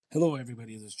Hello,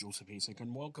 everybody. This is Joseph Hasek,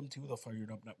 and welcome to the Fired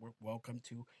Up Network. Welcome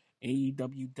to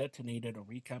AEW Detonated, a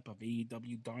recap of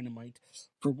AEW Dynamite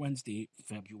for Wednesday,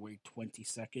 February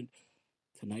 22nd.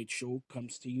 Tonight's show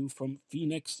comes to you from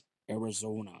Phoenix,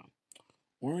 Arizona.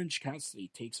 Orange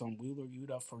Cassidy takes on Wheeler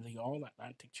Yuta for the All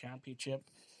Atlantic Championship.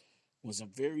 It was a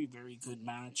very, very good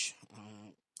match.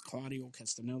 Claudio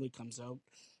Castagnoli comes out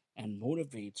and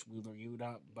motivates Wheeler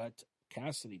Yuta, but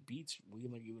Cassidy beats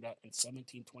Wheeler Yuta in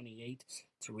 17:28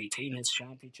 to retain his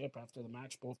championship. After the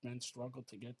match, both men struggled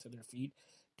to get to their feet.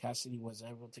 Cassidy was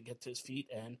able to get to his feet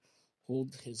and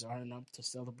hold his arm up to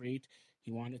celebrate.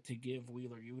 He wanted to give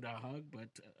Wheeler Yuta a hug, but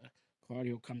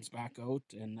Claudio comes back out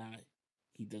and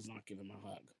he does not give him a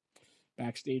hug.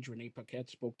 Backstage, Renee Paquette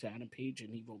spoke to Adam Page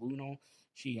and Evil Uno.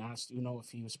 She asked Uno if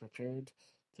he was prepared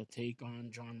to take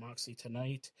on Jon Moxley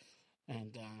tonight.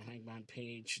 And Hangman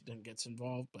Page then gets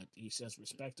involved, but he says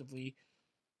respectively,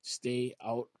 stay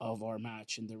out of our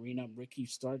match. In the arena, Ricky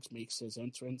Starks makes his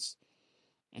entrance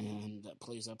and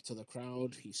plays up to the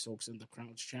crowd. He soaks in the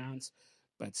crowd's chants,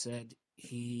 but said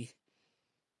he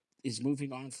is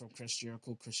moving on from Chris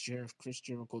Jericho. Chris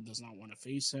Jericho does not want to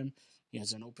face him. He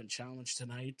has an open challenge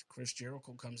tonight. Chris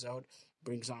Jericho comes out,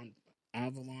 brings on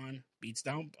Avalon, beats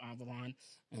down Avalon,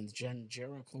 and Jen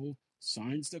Jericho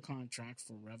signs the contract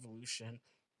for Revolution,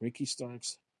 Ricky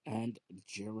Starks, and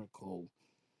Jericho.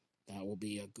 That will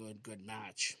be a good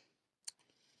match.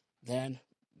 Then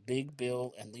Big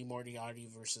Bill and Lee Moriarty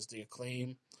versus The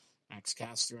Acclaim, Max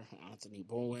Caster, Anthony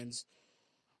Bowens.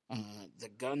 The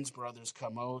Guns brothers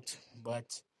come out,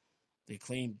 but they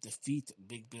claim defeat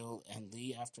Big Bill and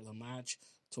Lee after the match.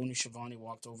 Tony Schiavone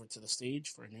walked over to the stage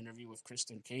for an interview with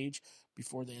Christian Cage.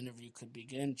 Before the interview could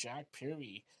begin, Jack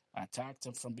Perry attacked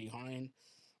him from behind.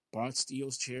 Brought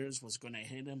Steele's chairs, was going to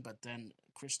hit him, but then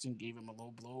Christian gave him a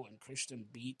low blow, and Christian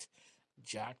beat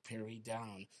Jack Perry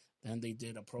down. Then they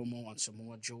did a promo on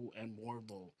Samoa Joe and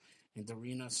Wardlow. In the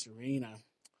arena, Serena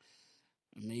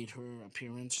made her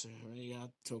appearance.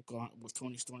 Saraya took on, with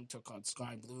Tony Storm, took on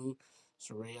Sky Blue.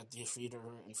 Saraya defeated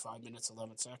her in 5 minutes,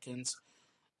 11 seconds.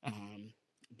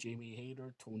 Jamie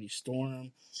Hayter, Tony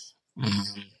Storm,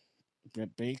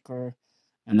 Britt Baker,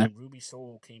 and then Ruby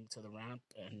Soho came to the ramp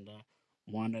and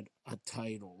wanted a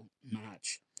title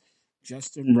match.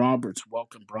 Justin Roberts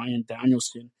welcomed Bryan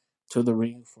Danielson to the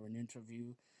ring for an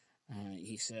interview.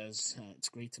 He says it's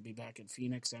great to be back in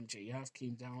Phoenix. MJF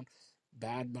came down,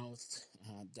 badmouthed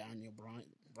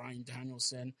Bryan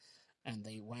Danielson, and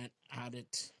they went at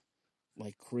it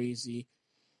like crazy.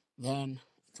 Then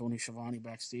Tony Schiavone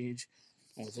backstage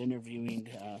was interviewing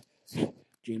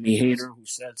Jamie Hayter, who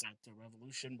says that the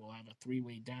Revolution will have a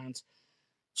three-way dance.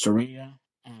 Saraya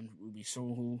and Ruby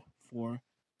Soho for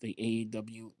the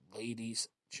AEW Ladies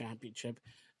Championship.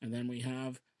 And then we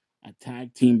have a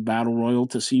tag team battle royal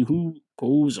to see who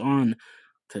goes on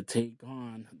to take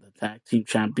on the tag team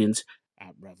champions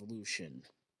at Revolution.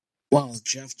 Well,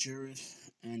 Jeff Jarrett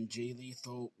and Jay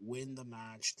Lethal win the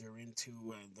match. They're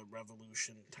into the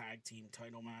Revolution tag team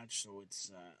title match. So it's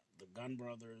the Gun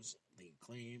Brothers, the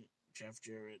Acclaim, Jeff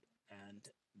Jarrett, and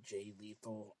Jay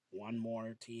Lethal. One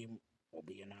more team will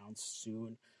be announced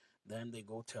soon. Then they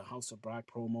go to House of Black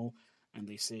promo and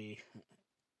they say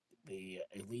the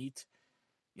Elite,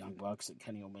 Young Bucks, and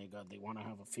Kenny Omega, they want to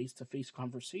have a face-to-face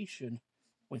conversation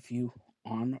with you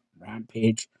on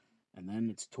Rampage. And then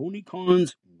it's Tony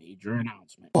Khan's major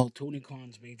announcement. Well, Tony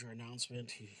Khan's major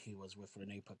announcement, he was with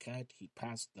Renee Paquette. He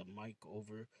passed the mic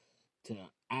over to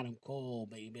Adam Cole,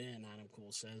 baby. And Adam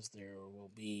Cole says there will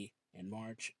be, in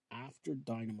March, after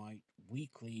Dynamite,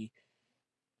 weekly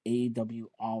AEW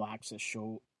All Access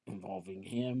show involving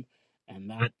him. And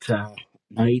that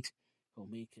night, he'll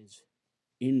make his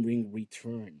in-ring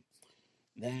return.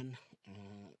 Then,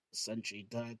 Sanjay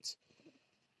Dutt,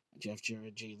 Jeff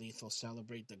Jarrett, Jay Lethal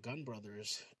celebrate the Gun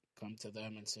Brothers, come to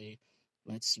them and say,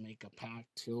 let's make a pact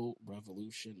till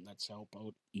Revolution. Let's help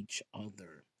out each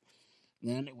other.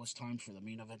 Then it was time for the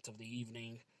main event of the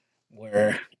evening,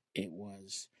 where it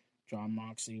was Jon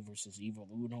Moxley versus Evil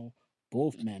Uno.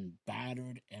 Both men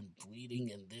battered and bleeding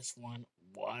in this one.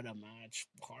 What a match.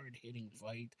 Hard-hitting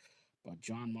fight. But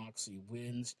Jon Moxley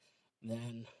wins.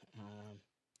 Then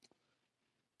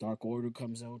Dark Order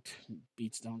comes out,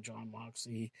 beats down Jon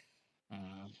Moxley.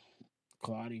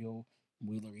 Claudio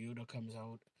Wheeler Yuta comes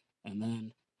out. And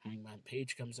then Hangman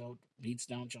Page comes out, beats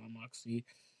down Jon Moxley.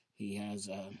 He has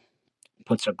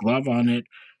puts a glove on it.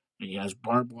 And he has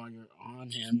barbed wire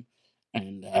on him.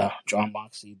 And Jon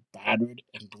Moxley battered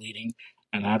and bleeding.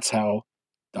 And that's how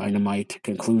Dynamite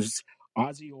concludes.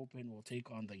 Aussie Open will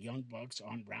take on the Young Bucks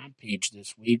on Rampage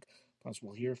this week. Plus,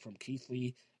 we'll hear from Keith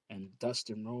Lee and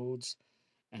Dustin Rhodes.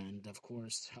 And, of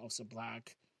course, House of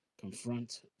Black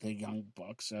confront the Young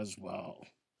Bucks as well.